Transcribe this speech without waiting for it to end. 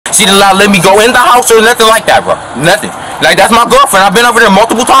She didn't let me go in the house or nothing like that, bro. Nothing. Like, that's my girlfriend. I've been over there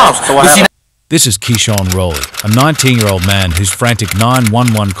multiple times. This is Keyshawn Rowley, a 19-year-old man whose frantic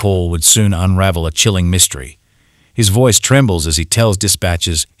 911 call would soon unravel a chilling mystery. His voice trembles as he tells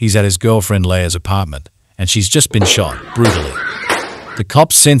dispatchers he's at his girlfriend Leah's apartment, and she's just been shot, brutally. The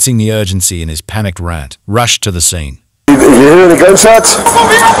cops, sensing the urgency in his panicked rant, rush to the scene. You hear the gunshots? Over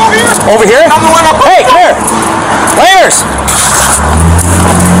here. Over here? I'm the one up. Hey, come here. Layers.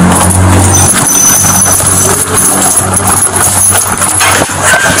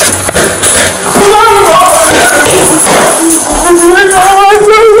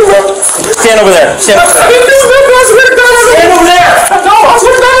 Stand over there. Stand over there. Stand over there.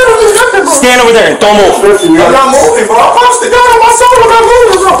 Stand over there and don't move. I'm not moving, bro. I punched the gun on my soul. I'm not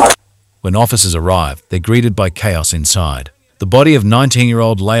moving. When officers arrive, they're greeted by chaos inside. The body of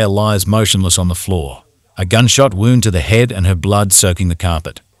 19-year-old Leah lies motionless on the floor, a gunshot wound to the head and her blood soaking the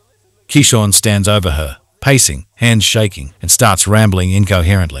carpet. Keyshawn stands over her, pacing, hands shaking, and starts rambling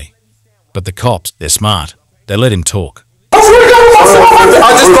incoherently. But the cops, they're smart. They let him talk.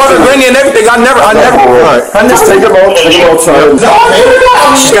 I just started ringing and everything. I never. Just take him out. She's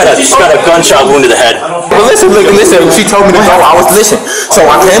got a gunshot wound to the head. But listen. She told me to go. I was listening. So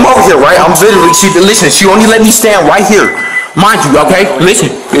I came over here, right? I'm literally. She only let me stand right here. Mind you, okay?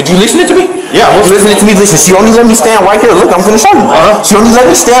 Listen. Did you listen to me? Yeah. Listening to me. Listen. She only let me stand right here. Look, I'm gonna show you. She only let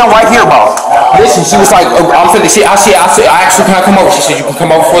me stand right here, bro. Listen. She was like, I'm finna. I asked her, can I come over? She said, you can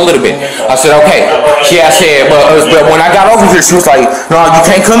come over for a little bit. I said, okay. I said, but when I got over here, she was like, no, you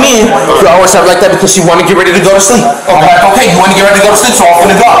can't come in. She always stuff like that because she wanted to get ready to go to sleep. I'm like, okay, you want to get ready to go to sleep, so I'm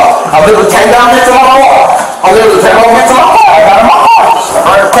finna go. I literally came down here to my car. I got in my car.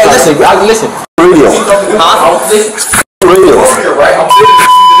 Okay, listen. Radio. Huh? Listen. Radio. Right? I'm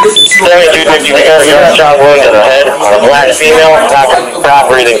gunshot wound to the head on a black female, not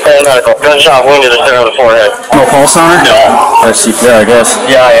breathing, full medical. Gunshot wound to the center of the forehead. No pulse on her? No. That's CPR, I guess.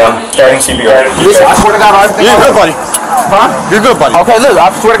 Yeah, I am. Starting CPR. Listen, I swear to God on everything. You're good, buddy. Huh? You're good, buddy. Okay, look,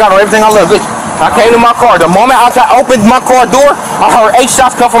 I swear to God on everything I love. Listen, I came to my car. The moment I opened my car door, I heard 8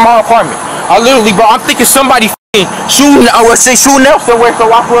 shots come from my apartment. I literally, bro, I'm thinking somebody shooting else somewhere, so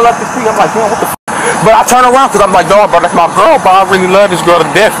I pull up the street. I'm like, damn, what the f? But I turn around because I'm like, no, bro, that's my girl, bro. I really love this girl to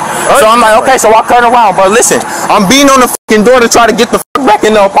death. So I'm like, okay, so I turn around. But listen, I'm beating on the fucking door to try to get the fuck back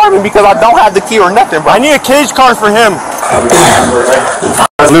in the apartment because I don't have the key or nothing, bro. I need a cage car for him.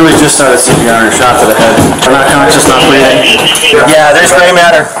 I literally just started CPR and shot to the head. I'm not conscious, not breathing. Yeah, there's gray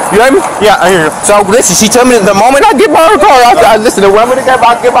matter. You hear me? Yeah, I hear you. So listen, she told me the moment I get by her car, I listen, the moment I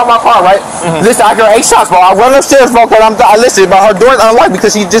get by my car, right? Listen, I hear 8 shots, bro. I run upstairs, bro, because I listen, but her door's unlocked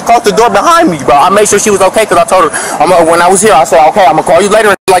because she just closed the door behind me, bro. I made sure she was okay because I told her when I was here, I said, okay, I'm gonna call you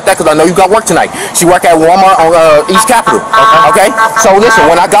later and like that because I know you got work tonight. She work at Walmart on East Capitol. Okay? So listen,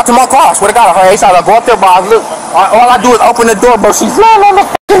 when I got to my car, I swear to God, I heard 8 shots. I go up there, bro. All I do is open the door, bro. She's flying on the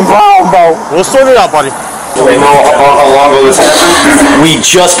fucking ground, bro. We'll sort it out, buddy. Do we know how long ago this happened? We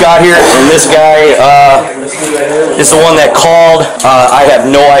just got here, and this guy is the one that called. I have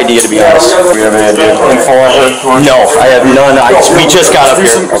no idea, to be honest. We have any idea? No, I have none. We just got up here,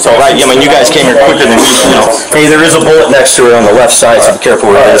 so I mean, you guys came here quicker than me. Hey, there is a bullet next to it on the left side, so be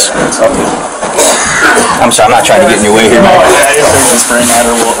careful where it is. I'm sorry, I'm not trying to get in your way here, man.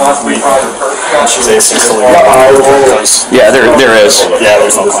 Yeah, there is. Yeah,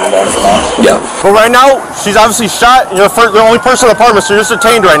 there's no claim back for that. Yeah. But right now, she's obviously shot. You're the only person in the apartment, so you're just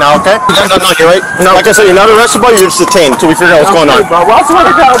detained right now, okay? No, you're right. No, like I said, you're not arrested, but you're just detained until we figure out what's going on. Bro, I swear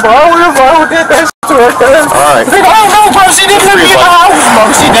to God, bro. We did that shit to her. All right. I don't know, bro. She didn't let me in the house,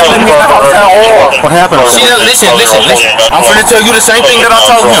 bro. She didn't let me in the house at all. What happened? Listen. I'm finna tell you the same thing that I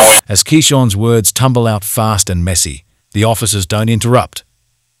told him. As Keyshawn's words tumble out fast and messy, the officers don't interrupt.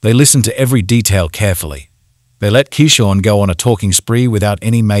 They listen to every detail carefully. They let Keyshawn go on a talking spree without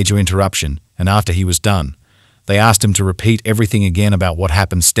any major interruption, and after he was done, they asked him to repeat everything again about what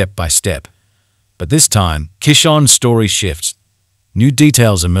happened step by step. But this time, Keyshawn's story shifts. New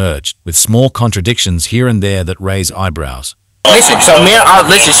details emerge, with small contradictions here and there that raise eyebrows. Listen, so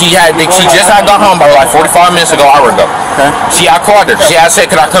she just had got home about like 45 minutes ago, hour ago. Okay. I called her. She had said,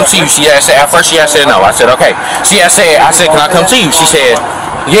 can I come see you? At first she had said no. I said, okay. I said, can I come see you? She said,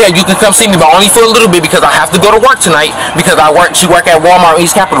 yeah, you can come see me, but only for a little bit because I have to go to work tonight because she work at Walmart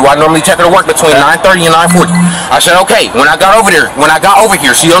East Capitol. I normally take her to work between 9:30 and 9:40. I said, okay. When I got over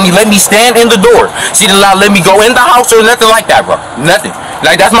here, she only let me stand in the door. She didn't let me go in the house or nothing like that, bro. Nothing.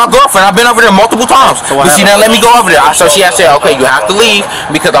 Like, that's my girlfriend. I've been over there multiple times. But she didn't let me go over there. So she had said, okay, you have to leave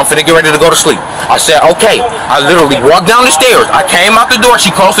because I'm finna get ready to go to sleep. I said, okay. I literally walked down the stairs. I came out the door. She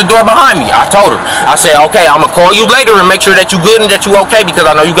closed the door behind me. I told her. I said, okay, I'm gonna call you later and make sure that you good and that you okay because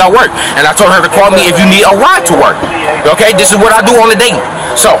I know you got work. And I told her to call me if you need a ride to work. Okay, this is what I do on the daily.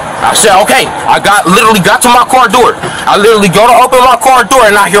 So I said, okay. I literally got to my car door. I literally go to open my car door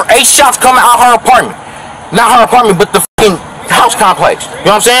and I hear 8 shots coming out her apartment. Not her apartment, but the fucking house complex. You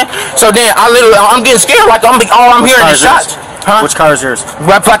know what I'm saying? So then I'm getting scared like all I'm hearing is shots. Huh? Which car is yours?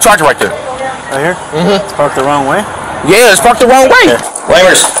 Black Charger right there. Right here? Mm-hmm. It's parked the wrong way? Yeah, it's parked the wrong way. Okay.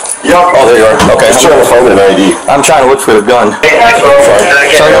 Lamers. Yep. Oh, there you are. Okay. I'm trying to find an ID. I'm trying to look for the gun.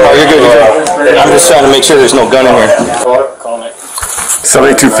 Sorry. No, you're good. I'm just trying to make sure there's no gun in here.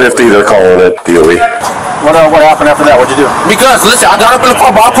 7250, they're calling it DOE. What happened after that? What'd you do? Because, listen, I got up in the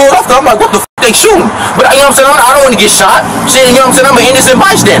car, but I pulled off, I'm like, what the f*** they shooting? But, you know what I'm saying, I don't want to get shot. Shit, you know what I'm saying, I'm an innocent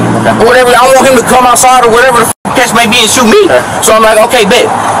bystander. Or whatever, I want him to come outside or whatever the f*** catch may be and shoot me. So I'm like, okay, bet.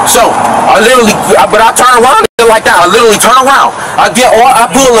 So, I turn around like that. I literally turn around. I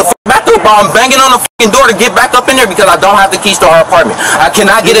pull the f*** back up, I'm banging on the f***ing door to get back up in there because I don't have the keys to our apartment. I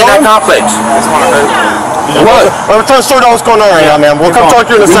cannot get in that complex. What? Well, tell the story about what's going on right now, man. We'll come talk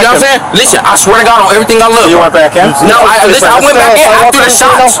to you in a second. You know what I'm saying? Listen, I swear to God on everything I love. You went back in? No, I went back in after the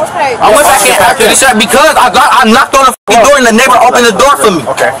shots. I went back in after the shot because I knocked on the f***ing door and the neighbor opened the door for me.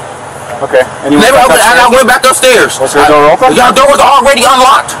 Okay. Okay. And I went back upstairs. Was your door open? Your door was already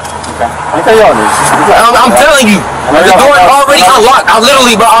unlocked. Okay, I'm telling you, the door is already unlocked. I'm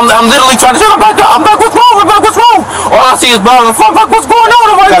literally trying to say, I'm like, what's wrong? What's wrong? All I see is blood on the front. What's going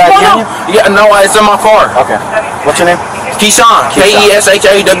on? What's going on? Yeah, no, it's in my car. Okay. What's your name? Keyshawn. Keshawn.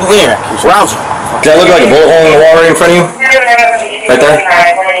 Rousey. Does that look like a bullet hole in the wall right in front of you? Right there?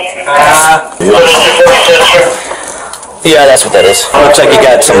 Yeah, that's what that is. Looks like you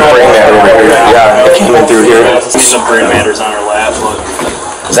got some brain matter over here. Yeah, it came in through here. Some brain matters on her lap. Look.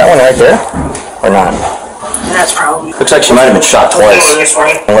 Is that one right there? Or not? That's probably. Looks like she might have been shot twice.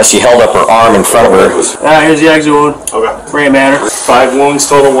 Unless she held up her arm in front of her. Here's the exit wound. Okay. Brain matter. 5 wounds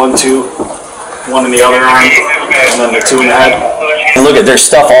total. 1, 2. 1 in the other arm. And then the 2 in the head. And look at, there's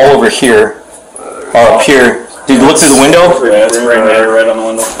stuff all over here. Or up here. Did you look through the window? Yeah, it's brain matter right on the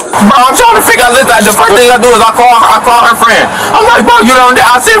window. Bro, I'm trying to figure out this. The first thing I do is I call her friend. I'm like, bro, you know,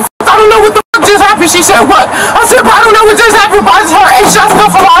 I said, I don't know what the fuck just happened. She said, what? I said, bro, I don't know what just happened. But I just heard 8 shots come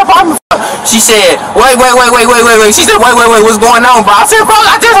from my apartment. She said, wait. She said, wait, what's going on, bro? I said, bro,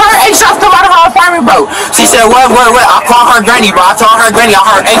 I just heard 8 shots come out of her apartment, bro. She said, wait. I called her granny, bro. I told her granny I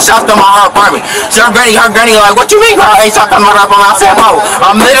heard 8 shots come out of her apartment. So her granny like, what you mean I heard 8 shots come out of her apartment? I said, bro,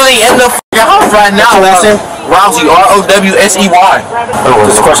 I'm literally in the fucking house right now. Rousey, Rowsey. Just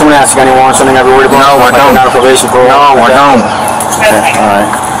a question I'm going to ask you. Anyone something I've been worried about? No, I don't. Not a probation for. No, I don't. Okay, alright.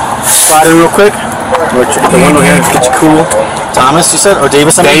 Slide in real quick. Check the window here. Get you cool. Thomas, you said? Or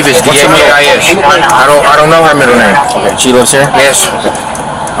Davis? Davis, D-A-V-I-S. I don't know her middle name. Okay, she lives here? Yes.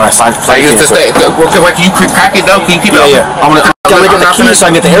 Alright, slide. I used to stay. Wait, can you crack it though? Can you keep it open? I'm gonna get the keys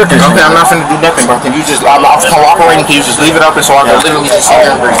so I can get the air conditioner. Okay, I'm not finna do nothing, bro. Can you just, I'm cooperating. Can you just leave it open so I can literally just sit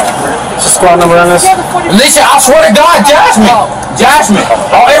here and breathe? What's the squad number on this? Listen, I swear to God, Jasmine.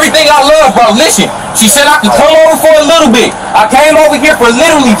 Everything I love, bro. Listen, she said I could come over for a little bit. I came over here for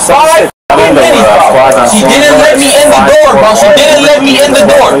literally 5 minutes, bro. She didn't let me in the door, bro. She didn't let me in the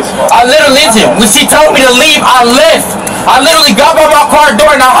door. I literally, listen, when she told me to leave, I left. I literally got by my car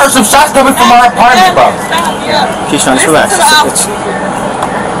door and I heard some shots coming from my apartment, bro. Keyshawn, just relax.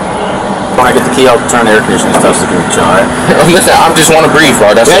 When I get the key, I'll turn the air conditioning stuff so you can alright? Listen, I just want to breathe,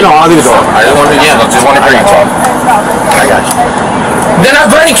 bro. That's it. No, I'll leave the door. I just want to breathe, bro. I got you. Then her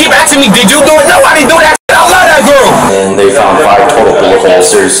granny keep asking me, did you do it? No, I didn't do that. I love that girl. And they found 5 total bullet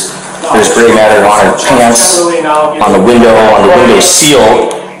holes. There's gray matter on her pants, on the window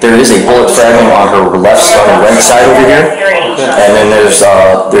seal. There is a bullet fragment on her right side over here. And then there's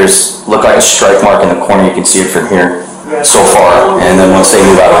look like a strike mark in the corner. You can see it from here so far. And then once they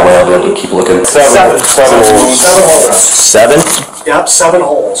move out of the way, I'll be able to keep looking. 7 holes. 7? Yep, 7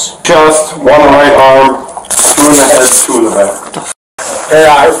 holes. Chest, 1 right arm, 2 in the head, 2 in the back.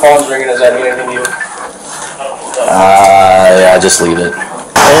 Yeah, her phone's ringing. Does that mean anything to you? Yeah, just leave it.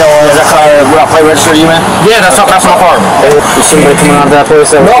 Is that car plate registered to you, man? Yeah, that's my car. You somebody coming out of that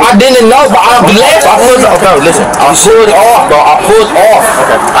place? No, I didn't know, but I left. I pulled off, bro. I pulled off.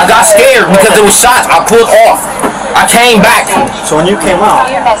 Okay. I got scared because there was shots. I pulled off. I came back. So when you came out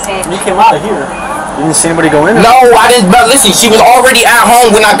of here, you didn't see anybody go in? No, I didn't. But listen, she was already at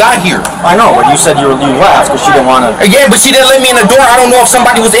home when I got here. I know, but you said you left because she didn't want to. Yeah, but she didn't let me in the door. I don't know if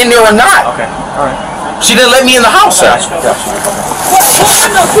somebody was in there or not. Okay, all right. She didn't let me in the house. Gotcha. What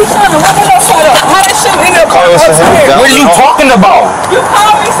are you talking about? You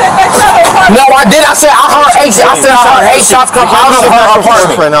called me, said that shut up. No, I did. I said I heard 8 shots come out of her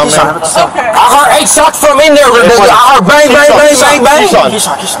apartment. I heard 8 shots from in there. I heard bang, bang, bang, bang, bang.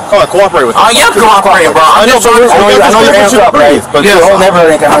 Come on, cooperate with me. I am cooperating, bro. I know you're interrupting, but the whole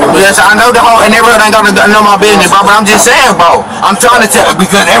neighborhood ain't gonna. Yes, I know the whole neighborhood ain't gonna know my business, bro. But I'm just saying, bro. I'm trying to tell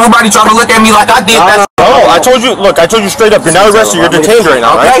because everybody trying to look at me like I did that. No, I told you. Look, I told you straight up. You're not arrested. You're detained right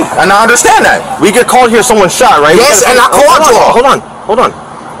now. Okay, right? and I understand that. We get called here. Someone shot, right? Yes, and I called you. Hold on.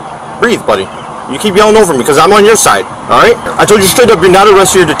 Breathe, buddy. You keep yelling over me because I'm on your side. All right? I told you straight up. You're not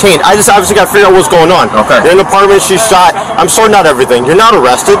arrested. You're detained. I just obviously got to figure out what's going on. Okay. You're in the apartment. She's shot. I'm sorting out everything. You're not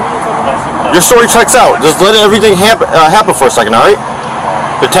arrested. Your story checks out. Just let everything happen for a second. All right?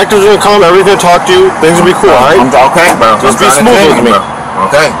 Detectives are gonna come. Everything will talk to you. Things will be cool. All right? Okay, bro. Just be smooth with me.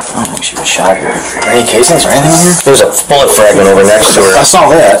 Okay. I don't think she was shot here. Any casings or anything here? There's a bullet fragment over next to her. I saw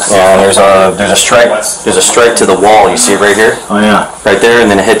that. Yeah, and there's a strike. There's a strike to the wall. You see it right here? Oh yeah. Right there, and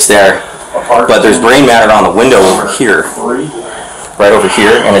then it hits there. But there's brain matter on the window over here. Right over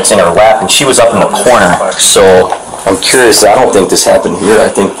here, and it's in her lap, and she was up in the corner. So I'm curious. I don't think this happened here. I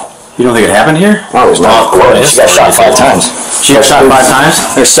think. You don't think it happened here? No, it was not. She got shot 5 times. She got shot 5 times?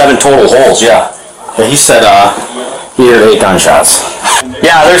 There's 7 total holes. Yeah. Yeah, he said he heard 8 gunshots.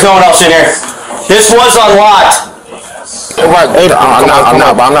 Yeah, there's no one else in here. This was unlocked. I'm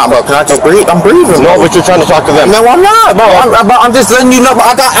not, bro. Can I just breathe? I'm breathing. No, but you're trying to talk to them. No, I'm not, bro. I'm just letting you know.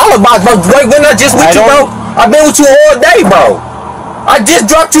 I got alibis, bro. Wait, when I just with you, bro. I've been with you all day, bro. I just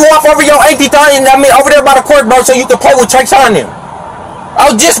dropped you off over your auntie thing. I mean, over there by the court, bro, so you can play with Chase on them.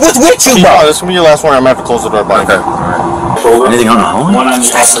 I was just with you, bro. This will be your last one. I'm gonna have to close the door, buddy. Okay. Anything on the home?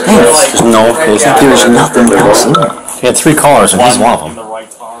 There's no casing. There's nothing else in there. He had 3 callers, and he's one of them.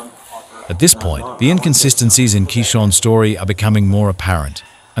 At this point, the inconsistencies in Keyshawn's story are becoming more apparent,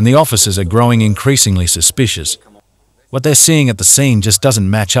 and the officers are growing increasingly suspicious. What they're seeing at the scene just doesn't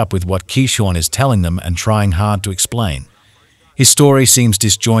match up with what Keyshawn is telling them and trying hard to explain. His story seems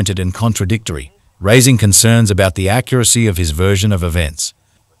disjointed and contradictory, raising concerns about the accuracy of his version of events.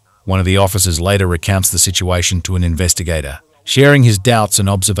 One of the officers later recounts the situation to an investigator, sharing his doubts and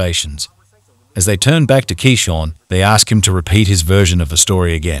observations. As they turn back to Keyshawn, they ask him to repeat his version of the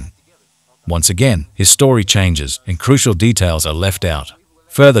story again. Once again, his story changes and crucial details are left out,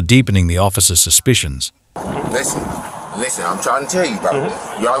 further deepening the officer's suspicions. Listen, I'm trying to tell you, bro.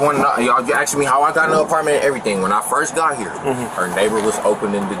 Y'all want to know? Y'all asked me how I got in the apartment and everything. When I first got here, her neighbor was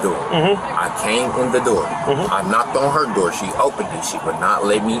opening the door. I came in the door. I knocked on her door. She opened it. She would not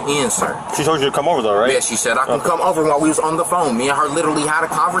let me in, sir. She told you to come over, though, right? Yeah, she said I can come over while we was on the phone. Me and her literally had a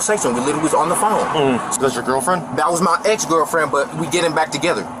conversation. We literally was on the phone. That's your girlfriend? That was my ex-girlfriend, but we getting back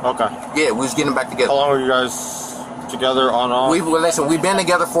together. Okay. Yeah, we was getting back together. How long were you guys together on off? Listen, we've been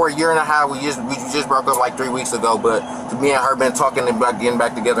together for a year and a half. We just broke up like 3 weeks ago, but me and her been talking about getting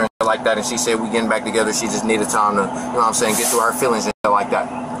back together and shit like that, and she said we getting back together. She just needed time to, you know what I'm saying, get through her feelings and shit like that.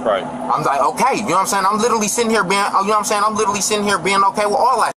 Right. I'm like, okay, you know what I'm saying? I'm literally sitting here being, you know what I'm saying? I'm literally sitting here being okay with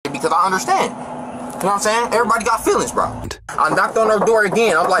all that shit because I understand. You know what I'm saying? Everybody got feelings, bro. I knocked on her door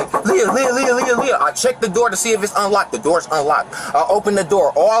again. I'm like, Leah. I checked the door to see if it's unlocked. The door's unlocked. I open the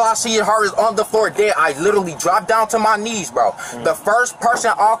door. All I see of her is on the floor dead. I literally dropped down to my knees, bro. The first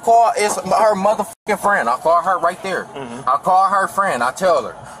person I'll call is her motherfucking friend. I'll call her right there. I'll call her friend. I tell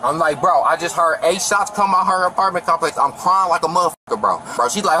her. I'm like, bro, I just heard 8 shots come out her apartment complex. I'm crying like a motherfucker, bro.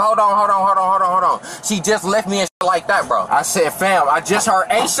 She's like, hold on. She just left me and shit like that, bro. I said, fam, I just heard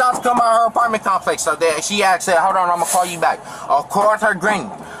 8 shots come out her apartment complex. So then she said, hold on, I'm gonna call you back. I called her granny.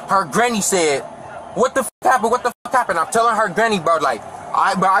 Her granny said, what the fuck happened? I'm telling her granny, bro, like,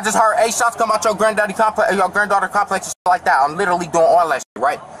 I just heard 8 shots come out your granddaddy complex, your granddaughter complex and shit like that. I'm literally doing all that shit,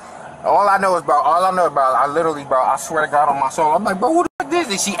 right? All I know is, bro, I literally, bro, I swear to God on my soul, I'm like, bro, who the fuck is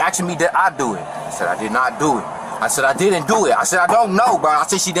this? She asking me, did I do it? I said, I did not do it. I said, I didn't do it. I said, I don't know, bro. I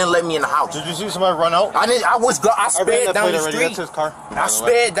said, she didn't let me in the house. Did you see somebody run out? I sped down the street. That's his car. I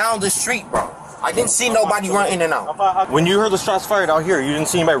sped down the street, bro. I didn't see nobody run in and out. When you heard the shots fired out here, you didn't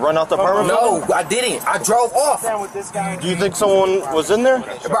see anybody run out the apartment? No, I didn't. I drove off. Do you think someone was in there?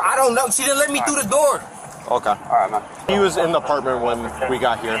 Bro, I don't know. She didn't let me through the door. Okay. All right, man. He was in the apartment when we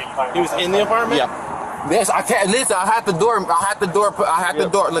got here. He was in the apartment? Yeah. Yes, I can't. Listen, I had the door.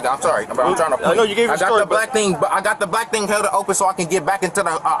 Look, I'm sorry, but I'm trying to. I know you gave your story, I got the black thing held open so I can get back into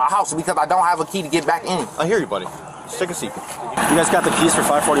the house because I don't have a key to get back in. I hear you, buddy. Just take a seat. You guys got the keys for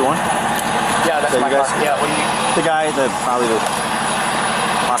 541? Yeah, that's my car. Yeah, what do you... The guy, probably the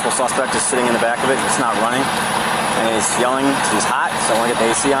possible suspect is sitting in the back of it. It's not running. And he's yelling because he's hot. So I want to get the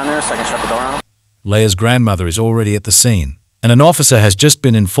AC on there so I can shut the door on him. Leia's grandmother is already at the scene. and an officer has just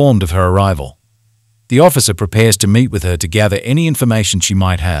been informed of her arrival. The officer prepares to meet with her to gather any information she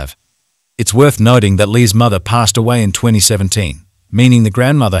might have. It's worth noting that Leah's mother passed away in 2017, meaning the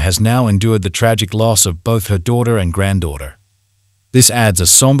grandmother has now endured the tragic loss of both her daughter and granddaughter. This adds a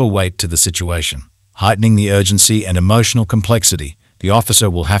somber weight to the situation, heightening the urgency and emotional complexity the officer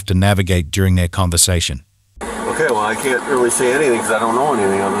will have to navigate during their conversation. Okay, well, I can't really say anything because I don't know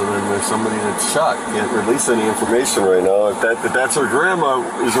anything other than there's somebody that's shot. Can't release any information right now. If that's her grandma,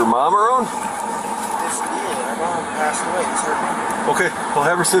 is her mom around? Her mom passed away. It's her mom. Okay, well,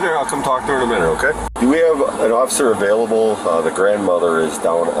 have her sit there. I'll come talk to her in a minute, okay? Do we have an officer available? The grandmother is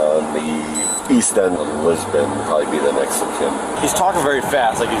down on the east end of Lisbon, probably be the next of kin. He's talking very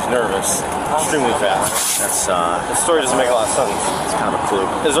fast, like he's nervous. Extremely fast. That's, the story doesn't make a lot of sense. It's kind of a clue.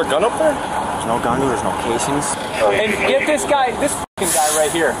 Is there a gun up there? There's no gun, there's no casings. And get this guy, this fucking guy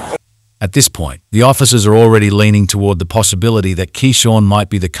right here. At this point, the officers are already leaning toward the possibility that Keyshawn might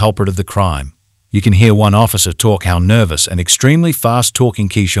be the culprit of the crime. You can hear one officer talk how nervous and extremely fast-talking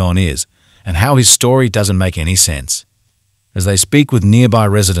Keyshawn is, and how his story doesn't make any sense. As they speak with nearby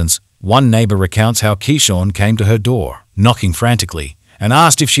residents, one neighbor recounts how Keyshawn came to her door, knocking frantically, and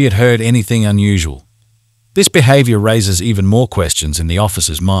asked if she had heard anything unusual. This behavior raises even more questions in the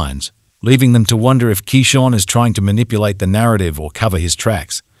officers' minds, leaving them to wonder if Keyshawn is trying to manipulate the narrative or cover his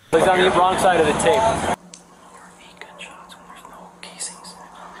tracks. He's on the wrong side of the tape.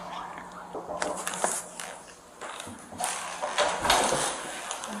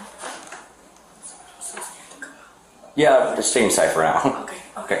 Yeah, just stay inside for now.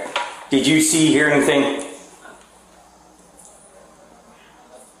 Okay. Did you hear anything?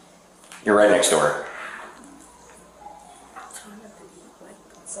 You're right next door.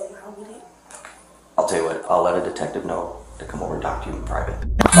 I'll tell you what, I'll let a detective know to come over and talk to you in private.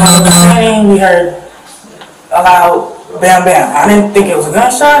 We heard a loud bam bam. I didn't think it was a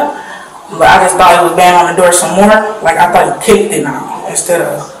gunshot, but I just thought it was banging on the door some more. Like I thought he kicked it now instead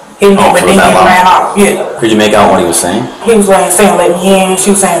of hitting it, but then he ran off. Yeah. Could you make out what he was saying? He was like saying let me in, she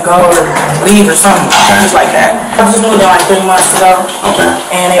was saying go or leave or something. Just like that. I just moved there like 3 months ago. Okay.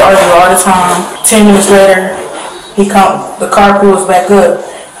 And they argue all the time. 10 minutes later, the car pulls back up.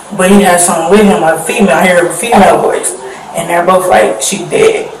 But he had someone with him, a female. I hear a female voice. And they're both like, she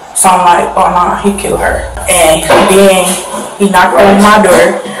dead. So I'm like, oh no, he killed her. And then he knocked on my door.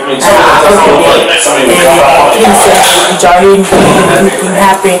 And I opened it. And he said, did y'all hear anything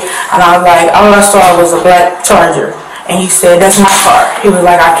happen? And I was like, all I saw was a black Charger. And he said, that's my car. He was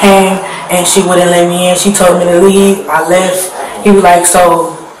like, I came and she wouldn't let me in. She told me to leave. I left. He was like,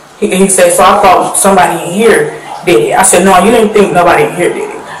 so, he said, so I thought somebody in here did it. I said, no, you didn't think nobody in here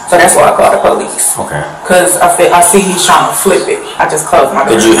did it. So that's why I called the police. Okay. Because I see he's trying to flip it. I just closed my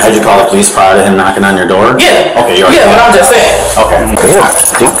door. Had you called the police prior to him knocking on your door? Yeah. Okay, yeah, but I'm just saying. Okay.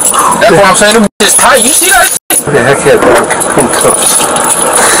 That's what I'm saying. It's tight. You see that? What the heck is that?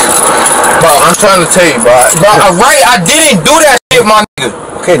 Bro, I'm trying to tell you, bro. Right, I didn't do that shit, my nigga.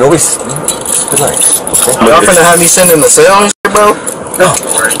 Okay, nobody's... Relax. Okay. Y'all finna have me send in the cell and shit, bro? No.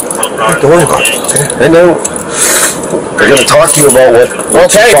 Don't worry about it. Okay? I know. They're gonna talk to you about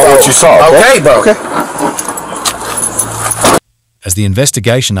what you saw. Okay, bro. Okay. As the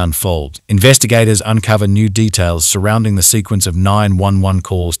investigation unfolds, investigators uncover new details surrounding the sequence of 911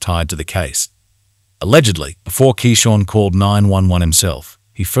 calls tied to the case. Allegedly, before Keyshawn called 911 himself,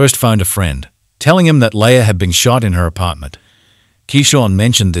 he first phoned a friend, telling him that Leah had been shot in her apartment. Keyshawn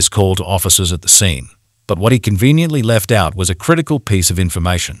mentioned this call to officers at the scene, but what he conveniently left out was a critical piece of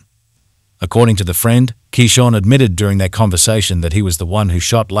information. According to the friend, Keyshawn admitted during their conversation that he was the one who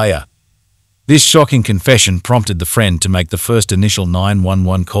shot Leah. This shocking confession prompted the friend to make the first initial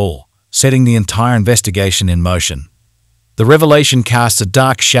 911 call, setting the entire investigation in motion. The revelation casts a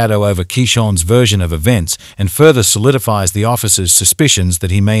dark shadow over Keyshawn's version of events and further solidifies the officer's suspicions that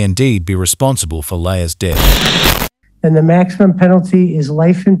he may indeed be responsible for Leah's death. And the maximum penalty is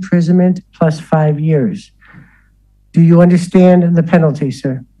life imprisonment plus 5 years. Do you understand the penalty,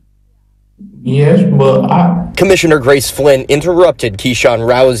 sir? Yes, but Commissioner Grace Flynn interrupted Keyshawn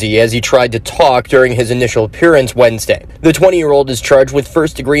Rousey as he tried to talk during his initial appearance Wednesday. The 20-year-old is charged with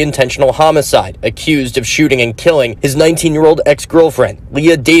first-degree intentional homicide, accused of shooting and killing his 19-year-old ex-girlfriend,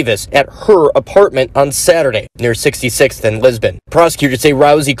 Leah Davis, at her apartment on Saturday, near 66th and Lisbon. Prosecutors say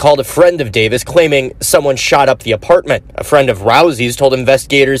Rousey called a friend of Davis, claiming someone shot up the apartment. A friend of Rousey's told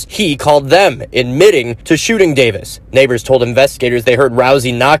investigators he called them, admitting to shooting Davis. Neighbors told investigators they heard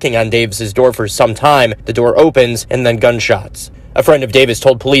Rousey knocking on Davis's door for some time. The door opens and then gunshots. A friend of Davis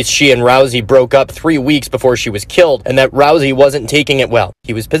told police she and Rousey broke up 3 weeks before she was killed, and that Rousey wasn't taking it well.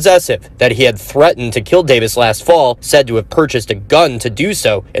 He was possessive, that he had threatened to kill Davis last fall, said to have purchased a gun to do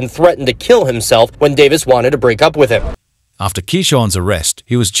so, and threatened to kill himself when Davis wanted to break up with him. After Keyshawn's arrest,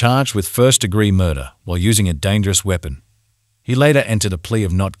 he was charged with first-degree murder while using a dangerous weapon. He later entered a plea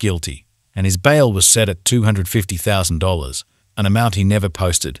of not guilty, and his bail was set at $250,000, an amount he never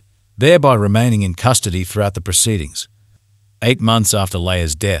posted, thereby remaining in custody throughout the proceedings. 8 months after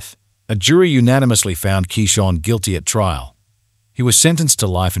Leah's death, a jury unanimously found Keyshawn guilty at trial. He was sentenced to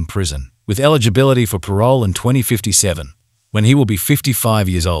life in prison, with eligibility for parole in 2057, when he will be 55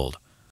 years old.